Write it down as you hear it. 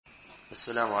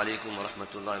السلام عليكم ورحمة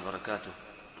الله وبركاته.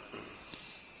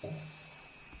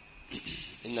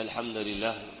 إن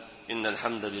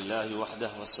الحمد لله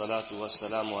وحده والصلاة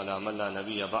والسلام على من لا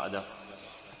نبي بعده.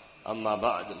 أما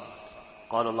بعد،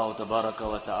 قال الله تبارك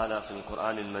وتعالى في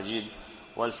القرآن المجيد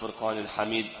والفرقان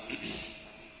الحميد: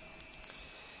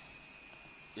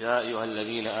 يا أيها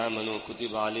الذين آمنوا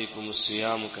كتب عليكم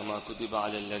الصيام كما كتب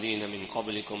على الذين من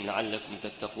قبلكم لعلكم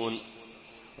تتقون.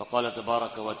 وقال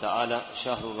تبارك وتعالى: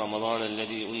 شهر رمضان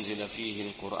الذي أنزل فيه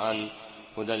القرآن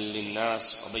هدى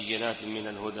للناس وبينات من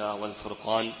الهدى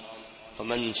والفرقان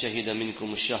فمن شهد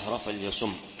منكم الشهر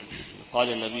فليصم. قال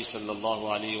النبي صلى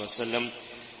الله عليه وسلم: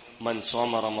 من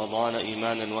صام رمضان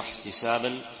إيمانا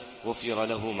واحتسابا غفر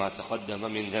له ما تقدم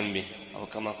من ذنبه، أو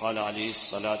كما قال عليه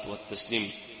الصلاة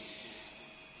والتسليم.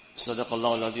 صدق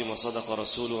الله العظيم وصدق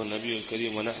رسوله النبي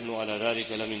الكريم، ونحن على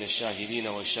ذلك لمن الشاهدين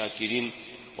والشاكرين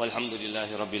والحمد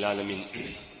لله رب العالمين.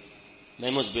 My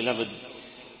most beloved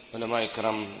ulama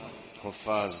ikram,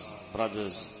 huffaz,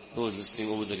 brothers, those listening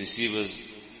over the receivers,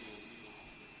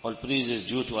 all praise is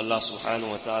due to Allah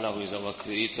subhanahu wa ta'ala, who is our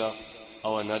creator,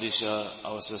 our nourisher,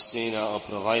 our sustainer, our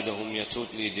provider, whom we are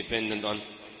totally dependent on.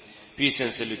 Peace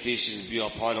and salutations be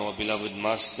upon our beloved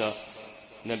master,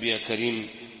 Nabi Kareem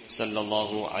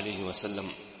sallallahu alayhi wa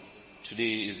sallam.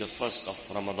 Today is the first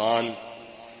of Ramadan,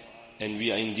 and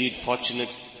we are indeed fortunate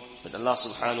that Allah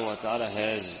subhanahu wa ta'ala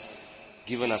has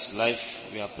given us life.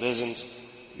 We are present.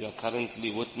 We are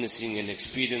currently witnessing and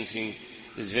experiencing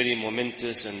this very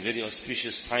momentous and very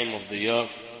auspicious time of the year.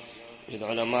 The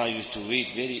ulama used to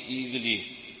wait very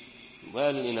eagerly,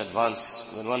 well in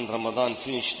advance. When one Ramadan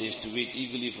finished, they used to wait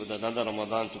eagerly for another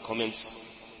Ramadan to commence.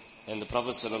 And the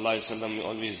Prophet sallallahu alaihi wasallam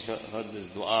always heard this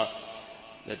dua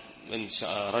that when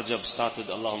Rajab started,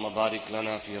 Allahumma barik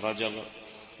lana fi Rajab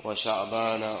wa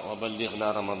Sha'bana wa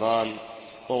ballighna Ramadan.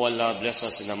 Oh Allah, bless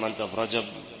us in the month of Rajab,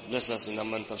 bless us in the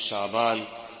month of Sha'ban,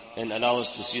 and allow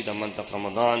us to see the month of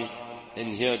Ramadan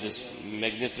and hear this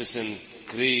magnificent,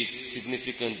 great,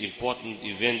 significant, important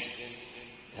event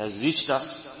has reached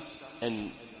us.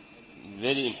 And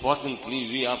very importantly,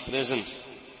 we are present,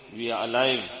 we are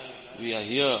alive, we are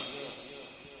here.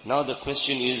 Now the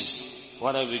question is,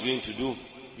 what are we going to do?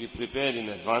 We prepared in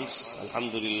advance,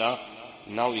 alhamdulillah.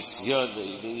 Now it's here,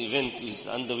 the event is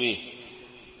underway.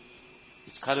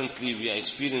 It's currently, we are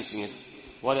experiencing it.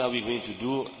 What are we going to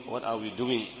do? What are we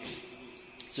doing?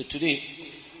 So today,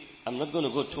 I'm not going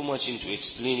to go too much into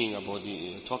explaining about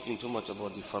talking too much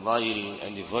about the fadail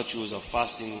and the virtues of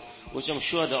fasting, which I'm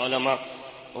sure the ulama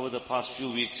over the past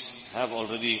few weeks have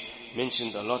already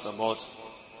mentioned a lot about.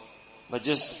 But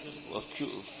just a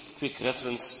quick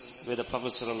reference where the Prophet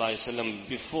ﷺ,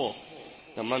 before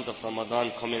the month of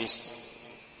Ramadan commenced,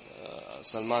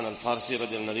 Salman al-Farsi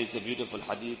narrated a beautiful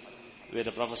hadith where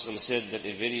the Prophet ﷺ said that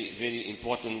a very, very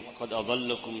important, قَدْ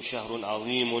أَضَلَّكُمْ شَهْرٌ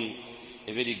عَظِيمٌ,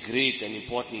 a very great and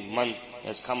important month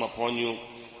has come upon you.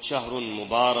 Shahrun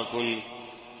Mubarakun,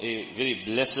 a very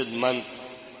blessed month.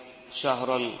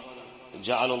 Shahran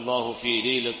Ja'alallahu fi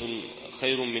laylatun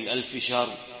khayrun min alfi shahr,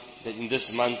 that in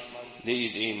this month there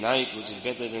is a night which is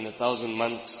better than 1,000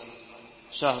 months.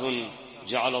 Shahrun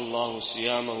Ja'alallahu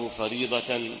siyamahu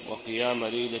faridatan wa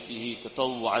qiyama laylatihi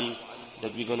tatawwa'an,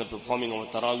 that we're going to be performing our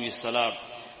Taraweeh Salah,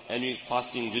 and we're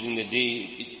fasting during the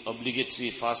day, obligatory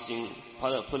fasting,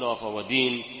 pillar of our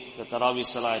deen, the Taraweeh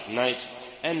Salah at night.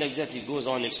 And like that he goes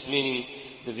on explaining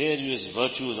the various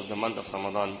virtues of the month of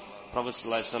Ramadan. Prophet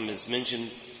ﷺ has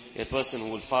mentioned a person who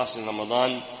will fast in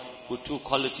Ramadan with two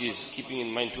qualities, keeping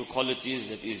in mind two qualities,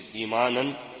 that is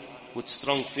imanan, with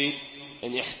strong faith,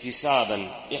 and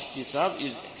ihtisaban. Ihtisab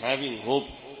is having hope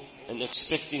and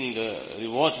expecting the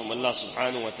reward from Allah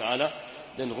subhanahu wa ta'ala.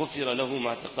 Then غُفِرَ لَهُ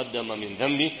مَا تَقَدَّمَ مِنْ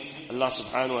ذَنْبِ, Allah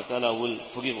subhanahu wa ta'ala will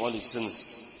forgive all his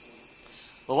sins.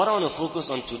 But what I want to focus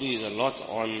on today is a lot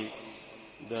on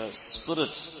the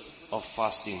spirit of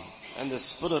fasting and the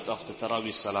spirit of the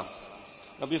Taraweeh Salah.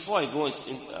 Now before I go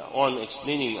on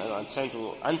explaining, I'm trying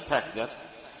to unpack that,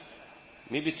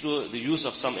 maybe through the use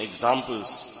of some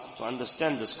examples to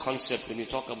understand this concept. When we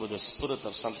talk about the spirit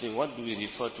of something, what do we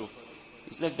refer to?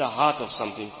 It's like the heart of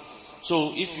something.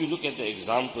 So if you look at the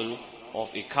example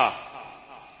of a car,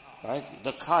 right?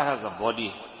 The car has a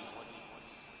body,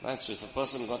 right? So if a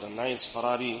person got a nice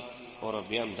Ferrari or a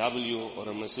BMW or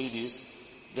a Mercedes,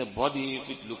 the body, if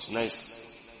it looks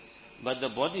nice, but the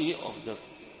body of the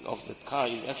car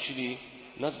is actually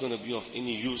not going to be of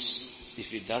any use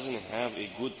if it doesn't have a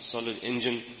good solid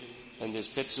engine and there's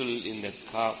petrol in that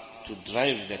car to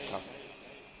drive that car.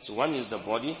 So one is the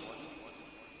body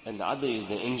and the other is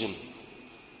the engine.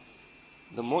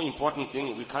 The more important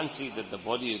thing, we can't say that the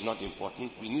body is not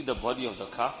important. We need the body of the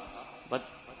car, but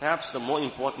Perhaps the more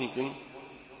important thing,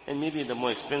 and maybe the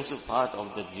more expensive part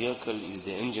of that vehicle is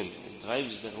the engine. It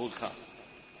drives the whole car.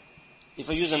 If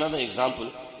I use another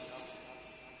example,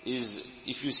 is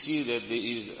if you see that there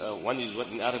is, one is what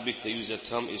in Arabic they use the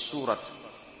term a surat,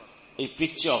 a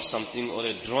picture of something or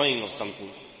a drawing of something.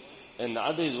 And the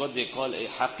other is what they call a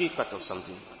haqiqat of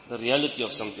something, the reality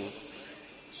of something.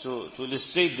 So to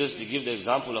illustrate this, they give the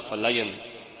example of a lion.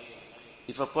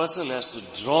 If a person has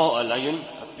to draw a lion,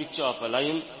 a picture of a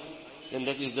lion, then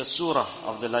that is the surah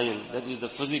of the lion. That is the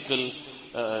physical,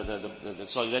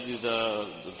 that is the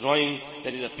drawing,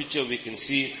 that is a picture we can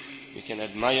see, we can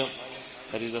admire.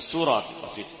 That is the surah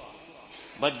of it.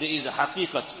 But there is a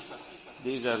haqiqat,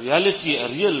 there is a reality, a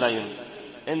real lion.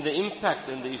 And the impact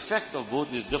and the effect of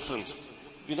both is different.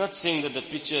 We're not saying that the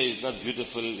picture is not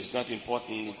beautiful, it's not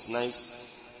important, it's nice.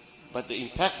 But the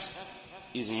impact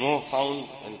is more found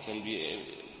and can be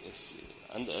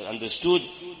understood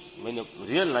when a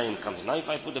real lion comes. Now if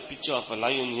I put a picture of a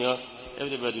lion here,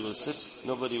 everybody will sit,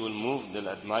 nobody will move, they'll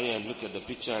admire and look at the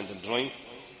picture and the drawing.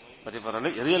 But if a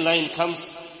real lion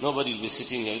comes, nobody will be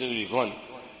sitting here, everybody will be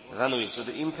gone, run away. So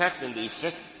the impact and the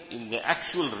effect in the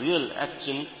actual real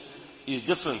action is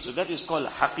different. So that is called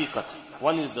haqiqat.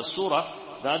 One is the surah,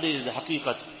 the other is the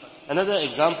haqiqat. Another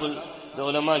example the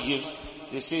ulama give,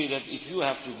 they say that if you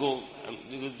have to go,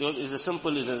 is a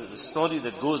story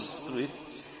that goes through it,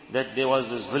 that there was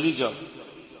this villager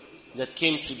that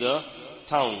came to the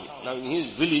town. Now in his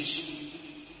village,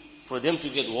 for them to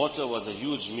get water was a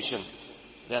huge mission.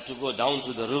 They had to go down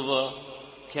to the river,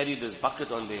 carry this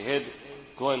bucket on their head,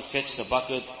 go and fetch the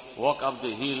bucket, walk up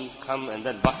the hill, come, and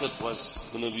that bucket was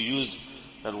going to be used,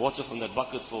 that water from that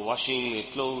bucket for washing their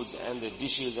clothes and their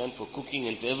dishes and for cooking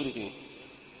and for everything.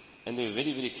 And they were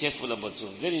very, very careful about it. So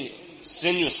very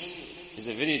strenuous. It's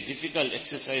a very difficult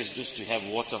exercise just to have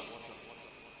water.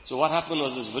 So what happened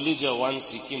was this villager once,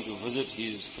 he came to visit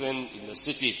his friend in the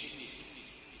city.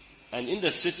 And in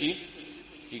the city,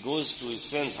 he goes to his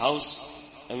friend's house,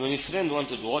 and when his friend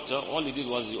wanted water, all he did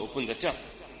was he opened the tap.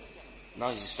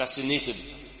 Now he's fascinated.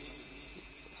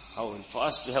 How, and for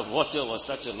us to have water was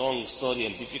such a long story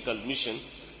and difficult mission.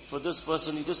 For this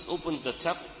person, he just opens the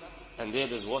tap, and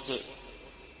there's water.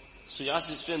 So he asks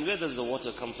his friend, where does the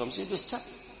water come from? He said, this tap.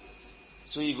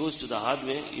 So he goes to the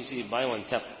hardware, he says, buy one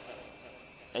tap.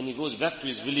 And he goes back to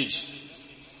his village.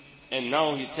 And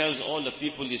now he tells all the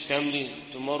people, his family,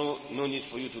 tomorrow, no need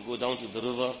for you to go down to the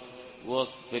river, work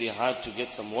very hard to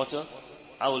get some water.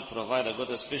 I will provide, I got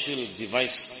a special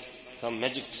device, some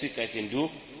magic trick I can do,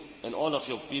 and all of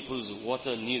your people's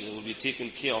water needs will be taken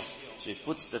care of. So he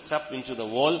puts the tap into the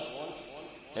wall,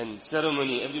 and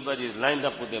ceremony, everybody is lined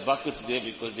up with their buckets there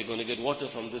because they're going to get water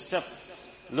from this tap.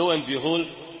 Lo and behold,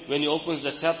 when he opens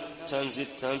the tap, turns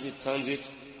it,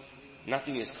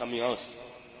 nothing is coming out.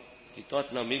 He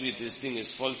thought, now maybe this thing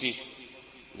is faulty.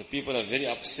 The people are very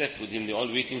upset with him, they're all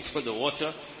waiting for the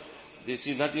water. They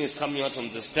see nothing is coming out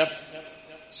from this tap.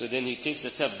 So then he takes the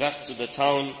tap back to the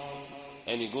town,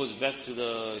 and he goes back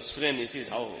to his friend. He says,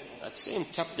 how, that same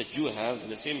tap that you have,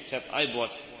 the same tap I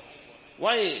bought,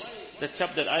 why the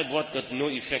tap that I bought got no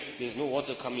effect? There's no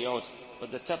water coming out.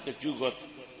 But the tap that you got,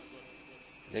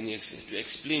 then he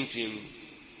explained to him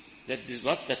that this is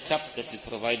not the tap that is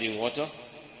providing water,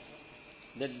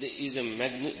 that there is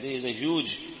a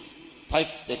huge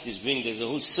pipe that is being, there's a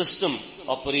whole system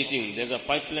operating. There's a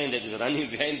pipeline that is running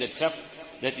behind the tap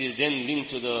that is then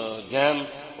linked to the dam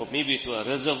or maybe to a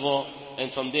reservoir,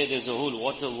 and from there's a whole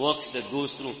water works that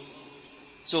goes through.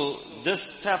 So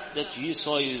this tap that he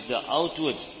saw is the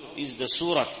outward, is the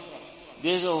surat.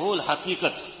 There's a whole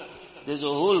haqiqat. There's a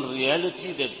whole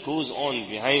reality that goes on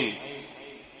behind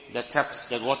the taps,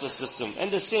 that water system.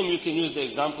 And the same, you can use the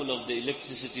example of the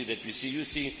electricity that we see.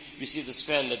 We see this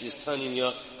fan that is turning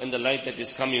here and the light that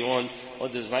is coming on, or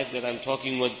this mic that I'm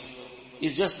talking with.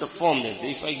 It's just the form.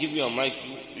 If I give you a mic,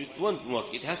 it won't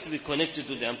work. It has to be connected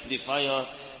to the amplifier,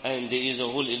 and there is a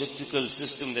whole electrical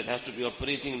system that has to be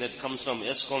operating that comes from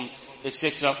ESCOM,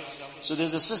 etc. So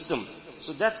there's a system.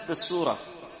 So that's the surah.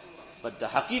 But the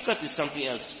haqiqat is something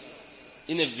else.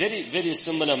 In a very, very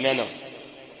similar manner.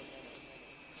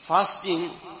 Fasting,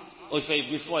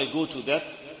 before I go to that,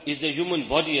 is the human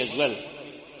body as well.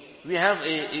 We have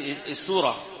a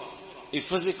surah, a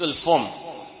physical form.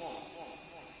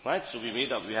 Right? So we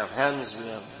made up, we have hands, we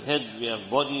have head, we have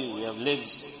body, we have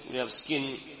legs, we have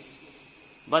skin.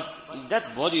 But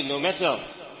that body, no matter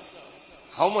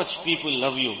how much people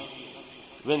love you,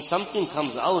 when something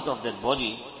comes out of that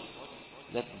body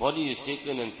is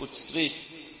taken and put straight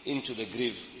into the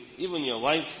grave. Even your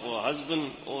wife or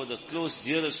husband or the close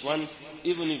dearest one,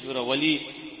 even if you're a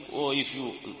wali, or if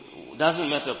you, doesn't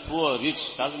matter, poor,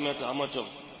 rich, doesn't matter how much of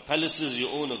palaces you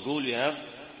own, a goal you have,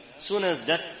 soon as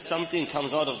that something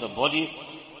comes out of the body,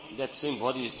 that same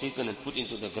body is taken and put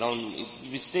into the ground.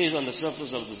 If it stays on the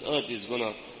surface of this earth, it's going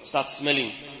to start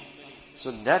smelling.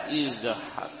 So that is the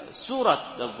surat,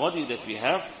 the body that we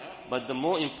have. But the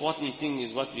more important thing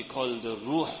is what we call the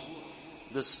ruh,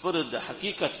 the spirit, the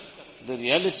hakikat, the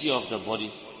reality of the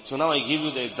body. So now I give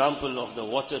you the example of the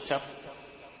water tap.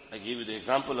 I give you the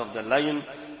example of the lion.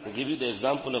 I give you the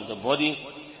example of the body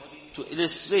to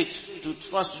illustrate,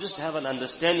 for us to just have an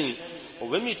understanding.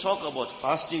 When we talk about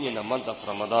fasting in the month of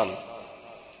Ramadan,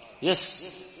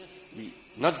 yes, we're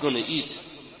not going to eat.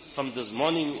 From this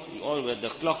morning, we all were the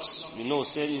clocks, we know,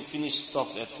 saying finished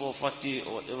off at 4:40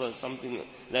 or whatever, something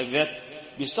like that.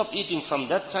 We stopped eating from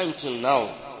that time till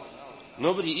now.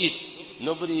 Nobody eat.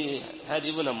 Nobody had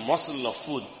even a morsel of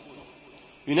food.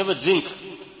 You never drink.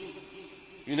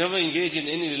 You never engage in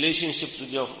any relationships with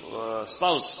your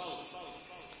spouse.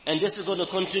 And this is going to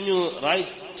continue right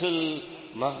till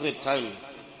Maghrib time.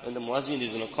 When the muazzin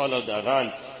is going to call out the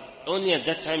adhan. Only at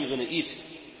that time you're going to eat.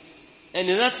 And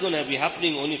it's not going to be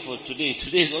happening only for today.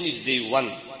 Today is only day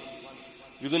one.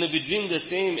 We're going to be doing the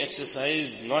same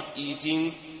exercise, not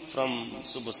eating from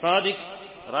Subh Sadiq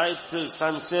right till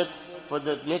sunset for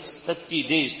the next 30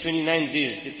 days, 29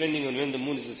 days, depending on when the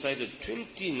moon is decided.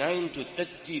 29 to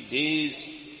 30 days,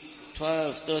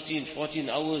 12, 13, 14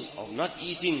 hours of not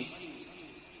eating.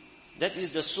 That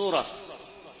is the surah.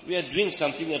 We are doing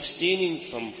something, abstaining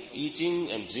from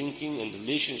eating and drinking and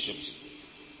relationships.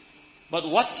 But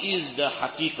what is the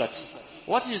hakikat?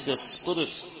 What is the spirit?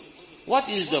 What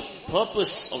is the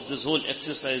purpose of this whole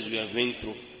exercise we are going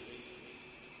through?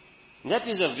 That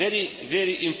is a very,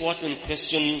 very important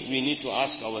question we need to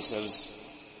ask ourselves.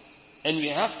 And we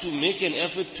have to make an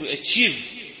effort to achieve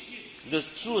the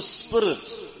true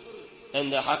spirit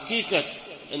and the hakikat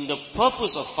and the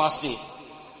purpose of fasting.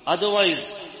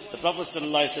 Otherwise, the Prophet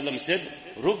ﷺ said,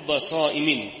 رُبَّ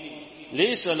صَائِمٍ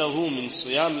لَيْسَ لَهُ مِنْ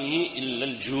صِيَامِهِ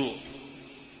إِلَّا الْجُوعُ.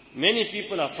 Many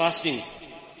people are fasting.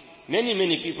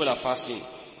 Many people are fasting.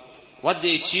 What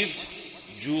they achieved?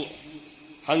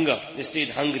 Hunger. They stayed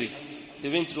hungry. They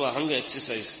went through a hunger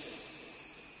exercise.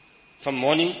 From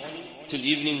morning till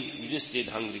evening, you just stayed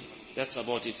hungry. That's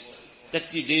about it.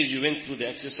 30 days you went through the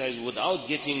exercise without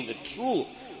getting the true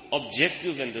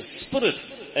objective and the spirit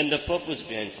and the purpose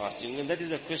behind fasting. And that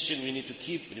is a question we need to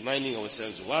keep reminding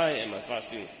ourselves. Why am I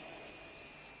fasting?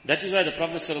 That is why the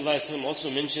Prophet ﷺ also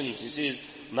mentions, he says,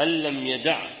 مَنْ لَمْ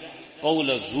يَدَعْ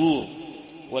قَوْلَ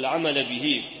الزُّورِ وَالْعَمَلَ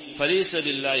بِهِ فَلَيْسَ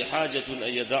لِلَّهِ حَاجَةٌ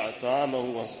أَن يَدَعْ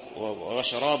طَعَامَهُ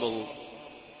وَشَرَابَهُ.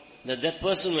 That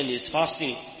person, when he is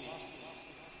fasting,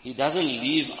 he doesn't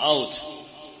leave out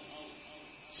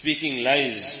speaking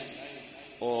lies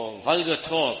or vulgar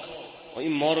talk or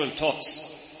immoral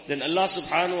talks, then Allah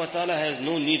subhanahu wa ta'ala has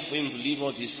no need for him to leave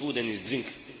out his food and his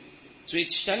drink. So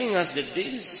it's telling us that there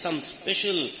is some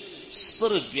special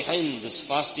spirit behind this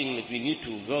fasting that we need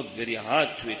to work very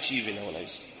hard to achieve in our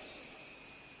lives.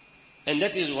 And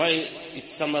that is why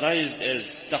it's summarized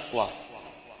as taqwa.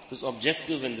 This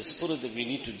objective and the spirit that we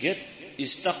need to get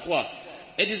is taqwa.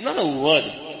 It is not a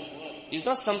word. It's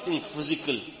not something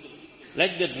physical.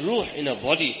 Like that ruh in a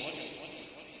body.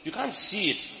 You can't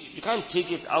see it. You can't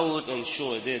take it out and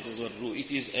show it. This is what ruh.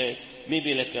 It is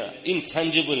maybe like a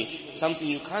intangible, something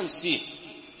you can't see.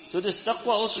 So this taqwa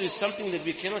also is something that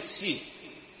we cannot see.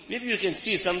 Maybe you can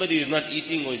see somebody is not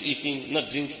eating or is eating, not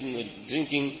drinking or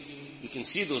drinking. You can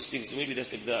see those things. Maybe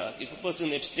that's like if a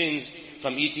person abstains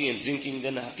from eating and drinking,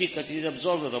 then hakikat is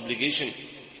absolved of obligation.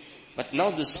 But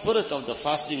now the spirit of the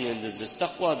fasting and this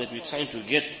taqwa that we're trying to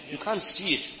get, you can't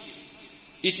see it.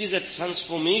 It is a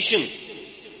transformation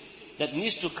that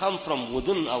needs to come from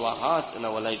within our hearts and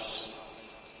our lives.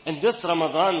 And this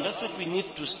Ramadan, that's what we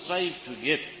need to strive to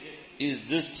get, is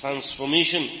this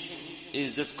transformation,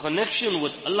 is that connection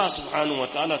with Allah subhanahu wa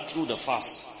ta'ala through the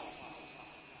fast.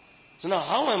 So now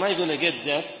how am I going to get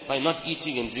that? By not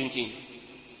eating and drinking.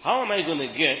 How am I going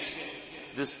to get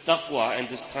this taqwa and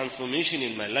this transformation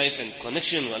in my life and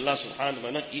connection with Allah subhanahu wa ta'ala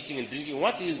by not eating and drinking?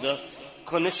 What is the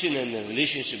connection and the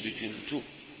relationship between the two?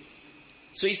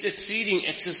 So it's a training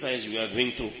exercise we are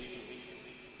going through.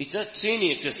 It's a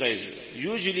training exercise.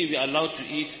 Usually we are allowed to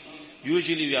eat.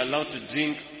 Usually we are allowed to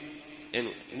drink. And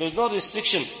there's no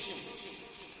restriction.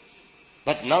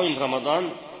 But now in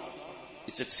Ramadan,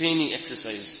 it's a training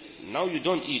exercise. Now you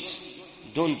don't eat,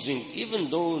 don't drink, even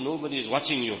though nobody is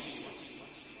watching you.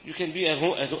 You can be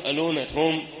alone at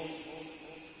home.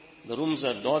 The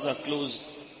doors are closed.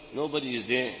 Nobody is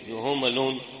there. You're home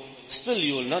alone. Still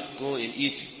you will not go and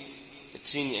eat. The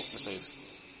training exercise.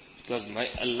 Because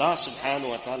Allah subhanahu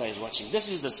wa ta'ala is watching. This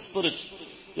is the spirit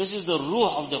This is the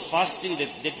ruh of the fasting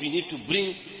that we need to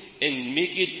bring and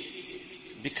make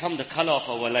it become the color of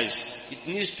our lives. It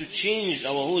needs to change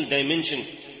our whole dimension.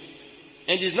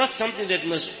 And it's not something that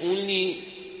must only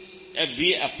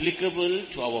be applicable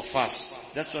to our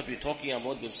fast. That's what we're talking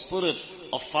about. The spirit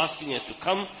of fasting has to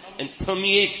come and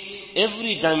permeate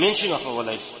every dimension of our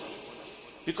life.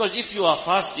 Because if you are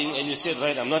fasting and you say,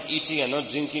 right, I'm not eating, I'm not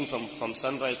drinking from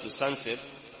sunrise to sunset,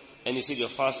 and you say your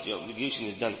fast, your obligation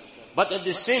is done. But at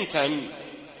the same time,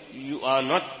 you are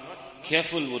not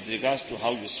careful with regards to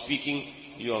how you're speaking,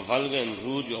 you are vulgar and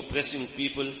rude, you're oppressing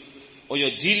people, or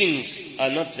your dealings are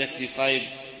not rectified,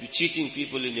 you're cheating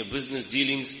people in your business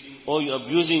dealings, or you're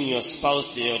abusing your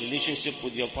spouse, your relationship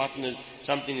with your partners,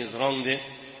 something is wrong there.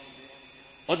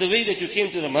 Or the way that you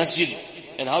came to the masjid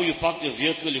and how you parked your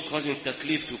vehicle, you're causing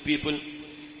taklif to people,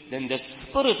 then the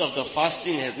spirit of the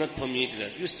fasting has not permeated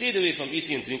that. You stayed away from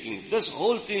eating and drinking. This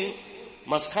whole thing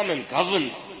must come and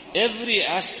govern every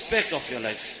aspect of your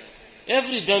life.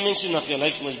 Every dimension of your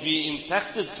life must be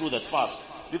impacted through that fast.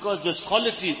 Because this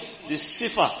quality, this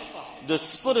sifa, the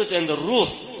spirit and the ruh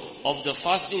of the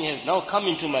fasting has now come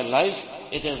into my life.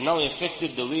 It has now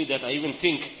affected the way that I even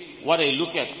think, what I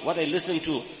look at, what I listen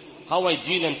to, how I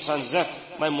deal and transact,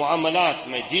 my muamalat,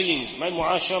 my dealings, my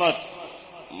muasharat,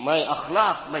 my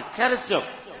akhlaq, my character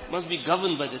must be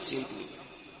governed by that same thing.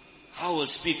 How I will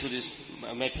speak to this,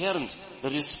 my parent, the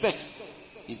respect.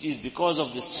 It is because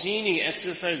of this training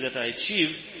exercise that I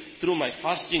achieved through my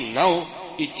fasting now,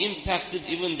 it impacted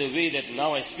even the way that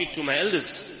now I speak to my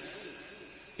elders.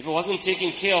 If I wasn't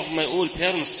taking care of my old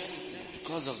parents,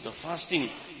 because of the fasting,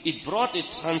 it brought a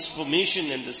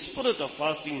transformation, and the spirit of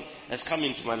fasting has come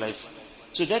into my life.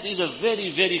 So that is a very,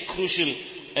 very crucial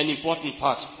and important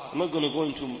part. I'm not going to go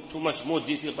into too much more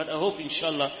detail, but I hope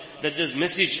inshallah that this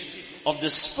message of the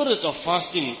spirit of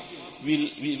fasting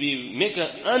we make an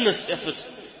earnest effort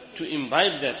to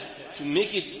imbibe that, to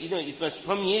make it, it must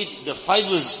permeate the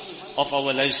fibers of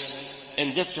our lives.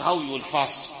 And that's how we will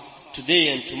fast today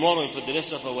and tomorrow and for the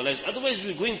rest of our lives. Otherwise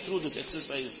we're going through this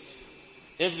exercise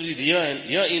every year and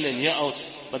year in and year out,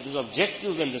 but the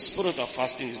objective and the spirit of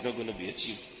fasting is not going to be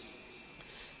achieved.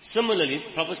 Similarly,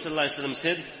 Prophet ﷺ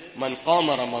said, "Man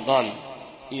qama Ramadaan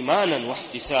imanan wa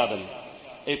ihtisaban,"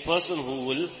 a person who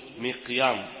will make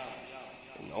qiyam.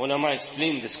 And ulama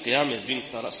explained this qiyam as being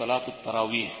salatul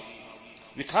tarawih.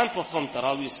 We can't perform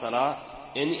tarawih salah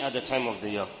any other time of the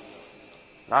year.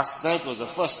 Last night was the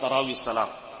first tarawih salah.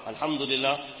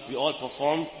 Alhamdulillah, we all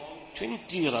performed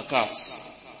 20 rakats.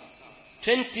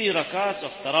 20 rakats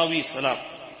of tarawih salah.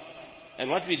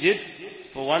 And what we did,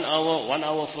 for 1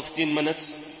 hour 15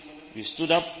 minutes, we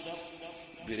stood up,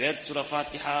 we read Surah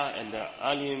Fatiha, and the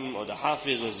alim or the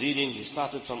hafiz was reading. He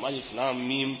started from Alif Lam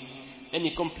Mim, and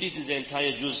he completed the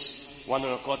entire juz,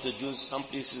 1.25 juz. Some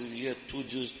places we had 2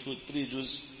 juz, 3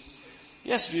 juz.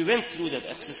 Yes, we went through that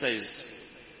exercise.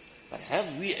 But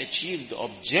have we achieved the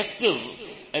objective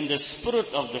and the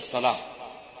spirit of the salah?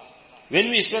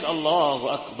 When we said Allahu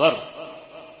Akbar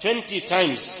 20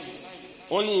 times,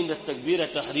 only in the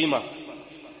takbir tahrima.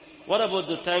 What about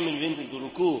the time when we went into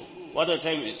ruku? What the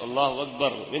time is Allahu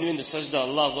Akbar? When we went to sajda,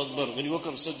 Allahu Akbar. When we woke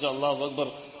up sajda, Allahu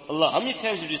Akbar. Allah. How many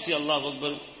times did we say Allahu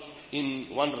Akbar in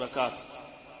one rakat?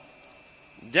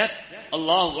 That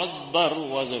Allahu Akbar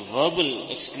was a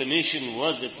verbal exclamation,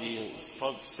 was that we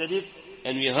said it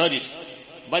and we heard it.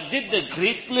 But did the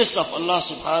greatness of Allah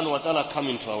subhanahu wa ta'ala come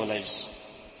into our lives?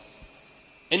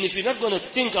 And if you're not going to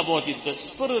think about it, the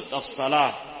spirit of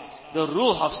salah, the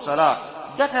ruh of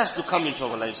salah, that has to come into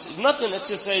our lives. It's not an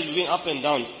exercise going up and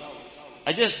down.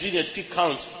 I just did a quick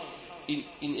count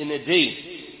in a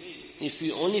day. If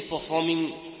we're only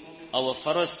performing our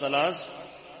farz salahs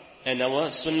and our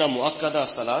sunnah muakkada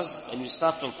salahs, and we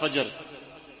start from fajr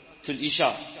till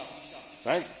isha,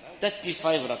 right?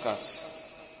 35 rakats.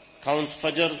 Count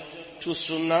fajr, 2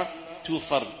 sunnah, 2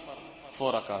 fard,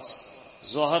 4 rakats.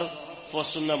 Zohar, 4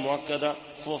 sunnah muakkada,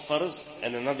 4 farz,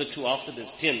 and another 2 after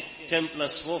this, 10. 10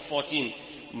 plus 4, 14.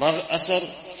 Asr,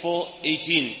 4,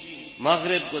 18.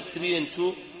 Maghrib got 3 and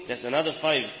 2, that's another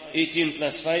 5. 18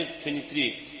 plus 5,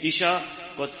 23. Isha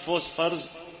got 4 farz,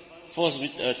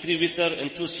 3 witr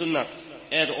and 2 sunnah.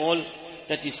 Add all,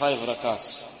 35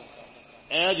 rakats.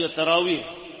 Add your tarawih,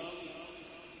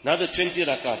 another 20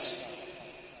 rakats.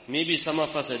 Maybe some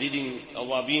of us are reading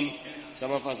awabin,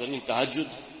 some of us are reading tahajjud,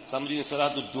 some reading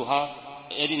salatul duha,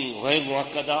 adding ghair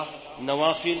muakkada,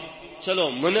 nawafil.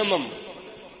 Chalo, minimum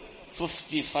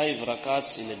 55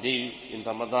 rakats in a day in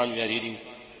Ramadan we are reading.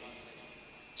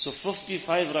 So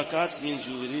 55 rakats means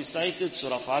you recited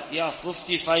Surah Fatiha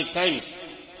 55 times.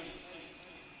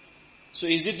 So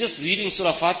is it just reading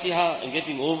Surah Fatiha and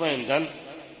getting over and done?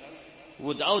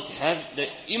 without have the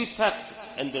impact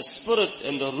and the spirit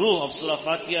and the ruh of Surah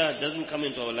Fatiha doesn't come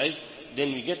into our life,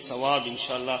 then we get sawab,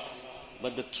 inshallah.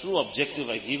 But the true objective,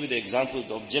 I give you the examples,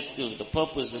 the objective, the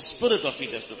purpose, the spirit of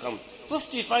it has to come.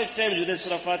 55 times we read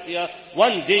Surah Fatiha,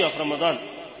 one day of Ramadan.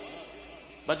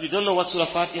 But we don't know what Surah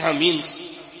Fatiha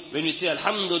means. When we say,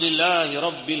 Alhamdulillahi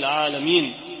Rabbil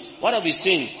Alameen, what are we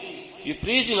saying? We're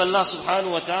praising Allah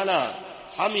subhanahu wa ta'ala.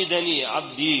 Hamidani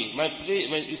Abdi.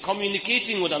 You're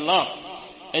communicating with Allah.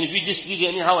 And if you just read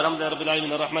anyhow, Alhamdulillah Rabbil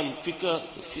Alameen Ar-Rahman,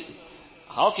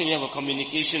 how can you have a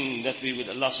communication that way with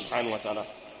Allah subhanahu wa ta'ala?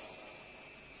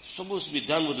 It's supposed to be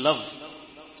done with love,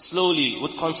 slowly,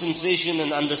 with concentration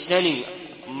and understanding.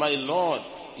 My Lord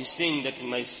is saying that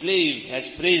my slave has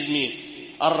praised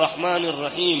me. Ar-Rahman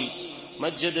Ar-Rahim,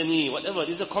 Majjadani, whatever.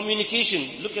 There's a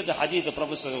communication. Look at the hadith, the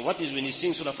Prophet sallallahu alaihi wasallam. What is when he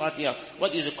sings Surah Fatiha?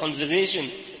 What is a conversation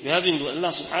we're having with Allah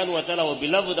subhanahu wa ta'ala, our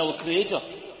beloved, our creator?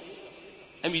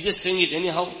 And we just sing it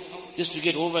anyhow, just to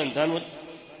get over and done with.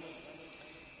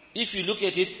 If you look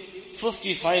at it,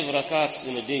 55 rakats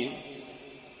in a day,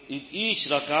 in each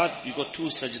rakat you got 2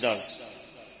 sajdas.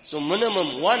 So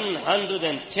minimum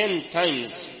 110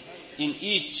 times in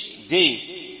each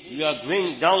day you are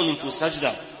going down into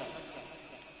sajda.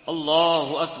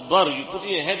 Allahu Akbar, you put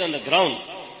your head on the ground.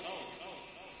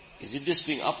 Is it just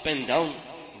being up and down,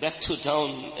 back to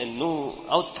down, and no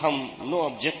outcome, no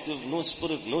objective, no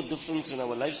spirit, no difference in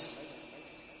our lives?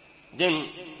 Then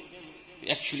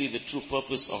actually the true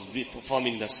purpose of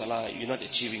performing the salah, you're not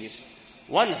achieving it.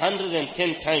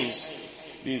 110 times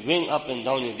we're going up and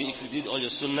down. If you did all your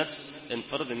sunnats, then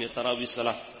further your tarawih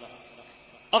salah.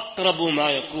 أَقْرَبُ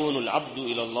مَا يَكُونُ الْعَبْدُ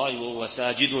إِلَى اللَّهِ وَهُوَ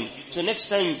سَاجِدٌ. So next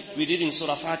time we read in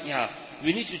Surah Fatiha,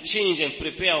 we need to change and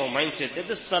prepare our mindset that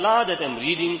the salah that I'm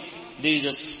reading, there is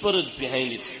a spirit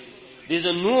behind it. There's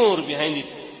a nur behind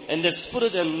it. And the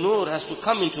spirit and nur has to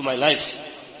come into my life.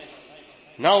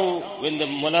 Now, when the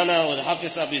Maulana or the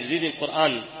Hafiz Sahib is reading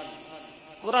Quran,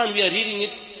 we are reading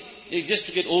it just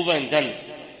to get over and done.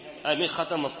 I make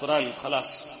khatam of Quran,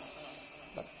 khalas.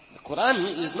 But the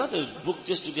Quran is not a book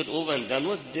just to get over and done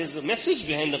with. There's a message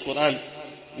behind the Quran.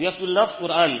 We have to love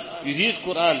Quran. We read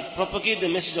Quran, propagate the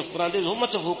message of Quran. There's so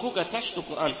much of hukuk attached to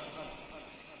Quran.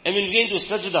 And when we get into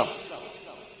sajda,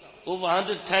 over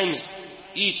 100 times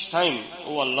each time,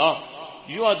 oh Allah,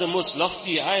 you are the most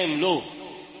lofty, I am low.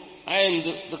 I am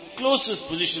the closest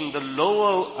position, the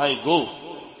lower I go,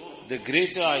 the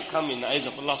greater I come in the eyes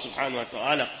of Allah subhanahu wa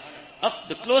ta'ala.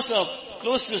 The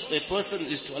closest a person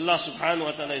is to Allah subhanahu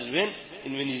wa ta'ala is when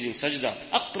he's in sajda.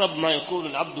 أَقْرَبْ مَا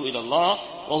يَكُونُ الْعَبْدُ إِلَى اللَّهِ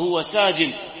وَهُوَ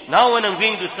سَاجٍ. Now when I'm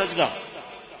going to sajda,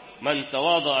 مَنْ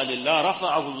تَوَاضَعَ لِلَّهِ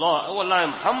رَفَعَهُ اللَّهِ. Oh Allah,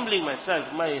 I'm humbling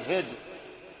myself, my head,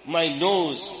 my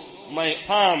nose, my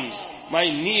palms, my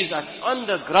knees are on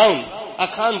the ground. I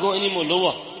can't go any more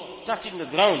lower, touching the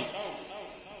ground.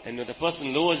 And when the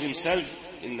person lowers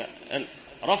himself in the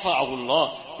رَفَعَهُ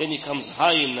اللَّهِ, then he comes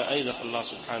high in the eyes of Allah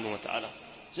subhanahu wa ta'ala.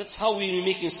 That's how we're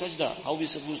making sajda, how we're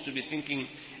supposed to be thinking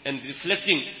and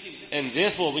reflecting. And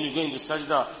therefore, when you go into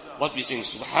sajda, what we sing,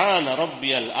 Subhana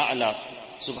Rabbiyal A'la,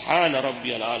 Subhana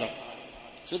Rabbiyal A'la.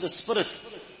 So the spirit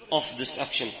of this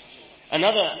action.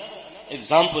 Another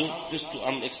example, just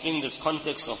to explain the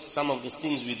context of some of the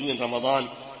things we do in Ramadan,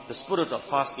 the spirit of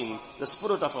fasting, the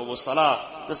spirit of our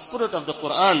salah, the spirit of the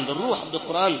Quran, the ruh of the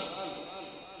Quran,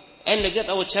 and like that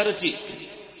our charity.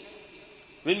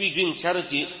 When we're doing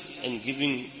charity and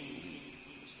giving,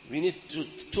 we need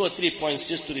two or three points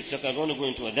just to reflect. I don't want to go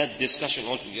into that discussion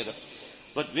altogether.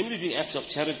 But when we're doing acts of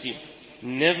charity,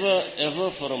 never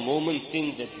ever for a moment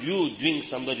think that you doing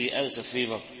somebody else a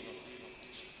favor.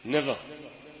 Never.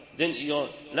 Then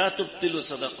لا تبطلوا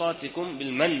صدقاتكم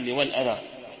بالمن والأذى.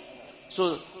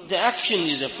 So the action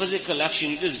is a physical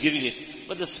action, it is giving it.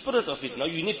 But the spirit of it, now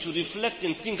you need to reflect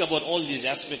and think about all these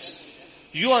aspects.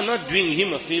 You are not doing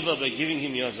him a favor by giving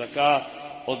him your zakah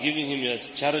or giving him your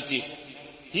charity.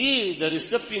 He, the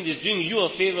recipient, is doing you a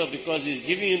favor because he's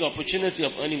giving you the opportunity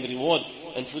of earning reward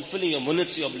and fulfilling your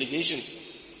monetary obligations.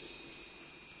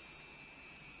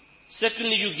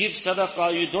 Secondly, you give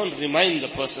sadaqah, you don't remind the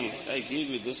person, I gave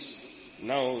you this,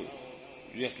 now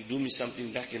you have to do me something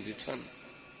back in return.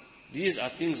 These are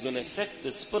things going to affect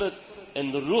the spirit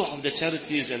and the ruh of the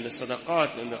charities and the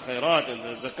sadaqat and the khairat and the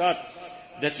zakat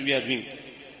that we are doing.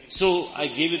 So I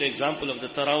gave you the example of the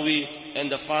tarawih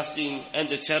and the fasting and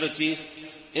the charity.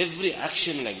 Every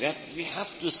action like that, we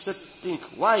have to think,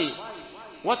 why?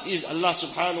 What is Allah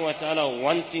subhanahu wa ta'ala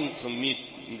wanting from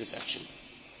me in this action?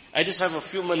 I just have a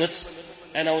few minutes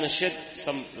and I want to shed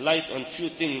some light on few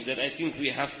things that I think we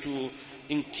have to,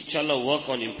 inshallah, work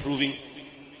on improving.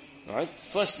 Alright?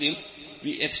 Firstly,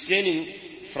 we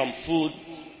abstaining from food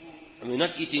We're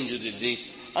not eating during the day.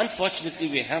 Unfortunately,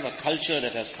 we have a culture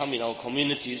that has come in our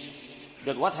communities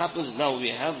that what happens now, we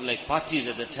have like parties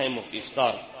at the time of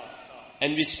iftar.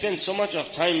 And we spend so much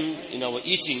of time in our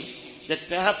eating that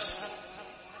perhaps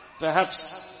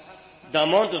the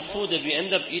amount of food that we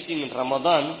end up eating in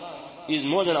Ramadan is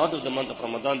more than out of the month of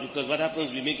Ramadan, because what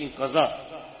happens, we're making qaza.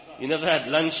 You never had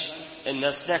lunch and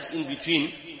snacks in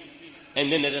between.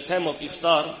 And then at the time of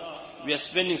iftar, we are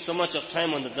spending so much of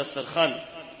time on the dastarkhan,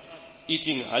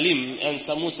 eating halim and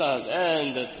samosas,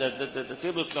 and the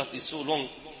tablecloth is so long.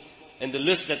 And the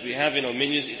list that we have in our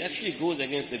menus, it actually goes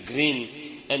against the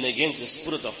grain and against the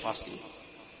spirit of fasting.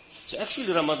 So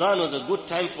actually Ramadan was a good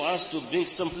time for us to bring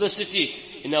simplicity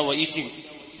in our eating.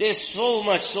 There's so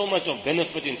much of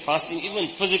benefit in fasting, even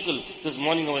physical. This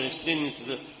morning I was explaining to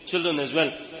the children as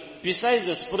well. Besides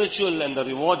the spiritual and the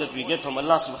reward that we get from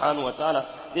Allah subhanahu wa ta'ala,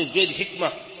 there's great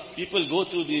hikmah. People go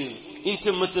through these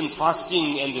intermittent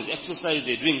fasting and this exercise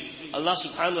they're doing. Allah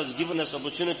subhanahu wa ta'ala has given us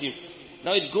opportunity.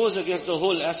 Now it goes against the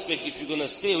whole aspect. If you're going to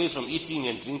stay away from eating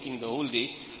and drinking the whole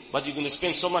day, but you're going to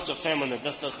spend so much of time on the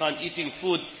dastarkhan eating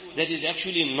food that is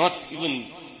actually not even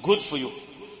good for you.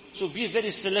 So be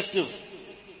very selective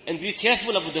and be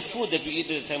careful about the food that we eat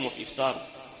at the time of iftar.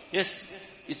 Yes,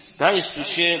 it's nice to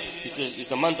share.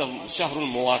 It's a month of Shahrul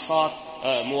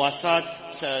Muwasat,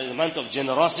 it's a month of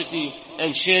generosity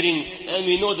and sharing, and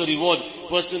we know the reward.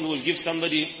 Person will give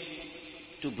somebody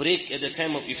to break at the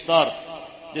time of iftar.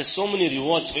 There's so many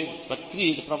rewards for it, but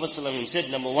three, the Prophet ﷺ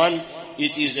said, number one,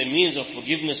 it is a means of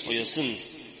forgiveness for your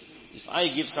sins. If I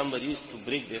give somebody to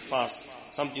break their fast,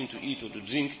 something to eat or to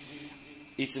drink,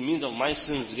 it's a means of my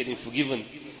sins getting forgiven.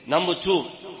 Number two,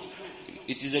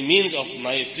 it is a means of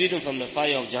my freedom from the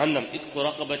fire of Jahannam. Itqu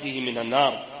raqabatihi minan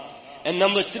nar. And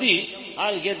number three,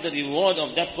 I'll get the reward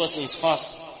of that person's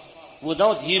fast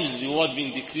without his reward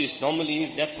being decreased.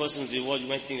 Normally, that person's reward, you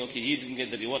might think, okay, he didn't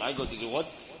get the reward, I got the reward.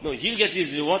 No, he'll get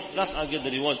his reward, plus I'll get the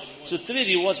reward. So three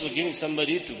rewards for giving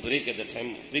somebody to break at the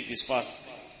time, break his fast.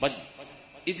 But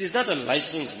it is not a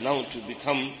license now to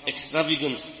become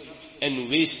extravagant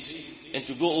and waste and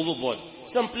to go overboard.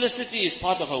 Simplicity is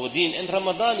part of our deen, and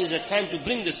Ramadan is a time to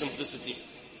bring the simplicity.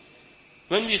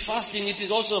 When we're fasting, it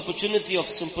is also an opportunity of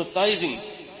sympathizing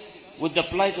with the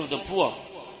plight of the poor.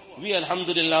 We,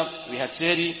 alhamdulillah, we had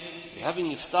sehri, we're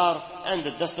having iftar, and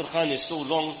the dastarkhan is so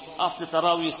long. After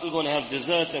Taraweeh, we're still going to have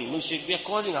desserts and milkshake. We are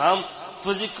causing harm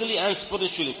physically and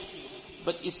spiritually.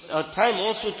 But it's a time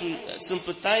also to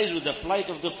sympathize with the plight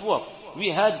of the poor. We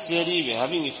had sehri, we're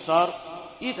having iftar,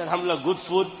 eat, alhamdulillah, good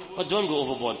food, but don't go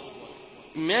overboard.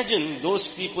 Imagine those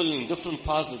people in different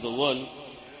parts of the world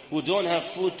who don't have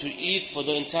food to eat for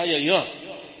the entire year.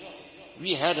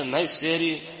 We had a nice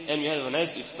sehri and we had a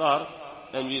nice iftar,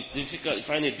 and we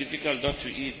find it difficult not to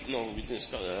eat. We can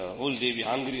start whole day, we're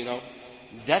hungry now.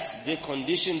 That's their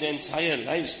condition, their entire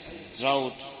lives.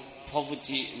 Drought,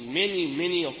 poverty,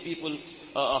 many of people,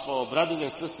 of our brothers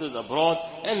and sisters abroad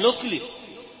and locally.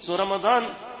 So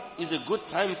Ramadan is a good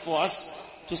time for us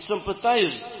to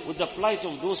sympathize with the plight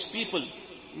of those people.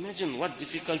 Imagine what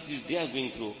difficulties they are going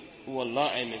through. Oh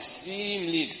Allah, I am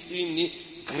extremely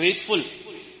grateful.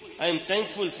 I am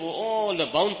thankful for all the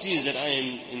bounties that I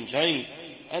am enjoying.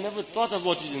 I never thought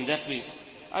about it in that way.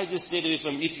 I just stayed away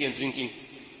from eating and drinking.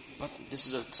 But this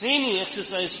is a training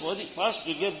exercise for us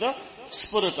to get the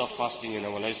spirit of fasting in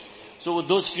our lives. So with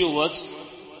those few words,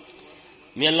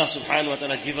 may Allah subhanahu wa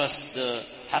ta'ala give us the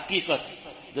haqiqat,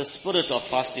 the spirit of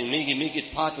fasting. May He make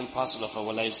it part and parcel of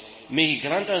our lives. May He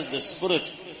grant us the spirit,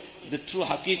 the true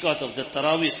haqiqat of the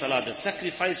Taraweeh Salah, the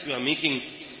sacrifice we are making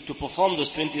to perform those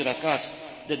 20 rakats,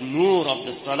 the nur of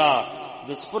the Salah,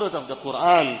 the spirit of the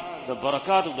Quran, the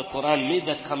barakat of the Quran, may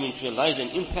that come into our lives and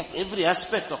impact every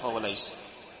aspect of our lives.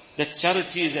 The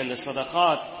charities and the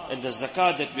sadaqat and the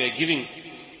zakat that we are giving.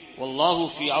 Wallahu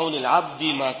fi awni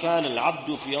al-abdi ma kana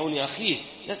al-abdu fi awni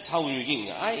akhihi. That's how we're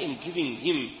giving. I am giving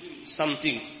him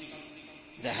something.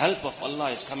 The help of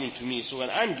Allah is coming to me. So when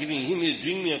I'm giving him, he's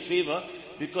doing me a favor,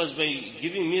 because by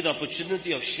giving me the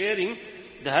opportunity of sharing,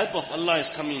 the help of Allah is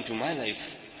coming into my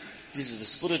life. This is the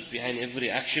spirit behind every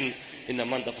action in the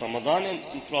month of Ramadan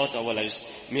and throughout our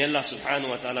lives. May Allah subhanahu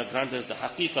wa ta'ala grant us the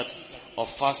haqiqat of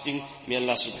fasting. May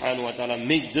Allah subhanahu wa ta'ala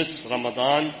make this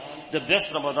Ramadan the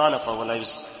best Ramadan of our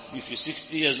lives. If you're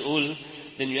 60 years old,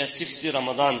 then you had 60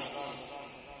 Ramadans.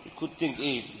 You could think,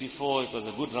 before it was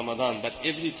a good Ramadan, but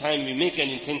every time we make an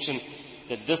intention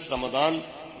that this Ramadan,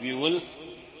 we will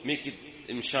make it,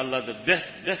 inshallah, the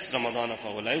best Ramadan of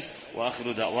our lives. Wa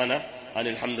akhiru da'wana, and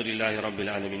alhamdulillahi rabbil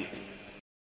alameen.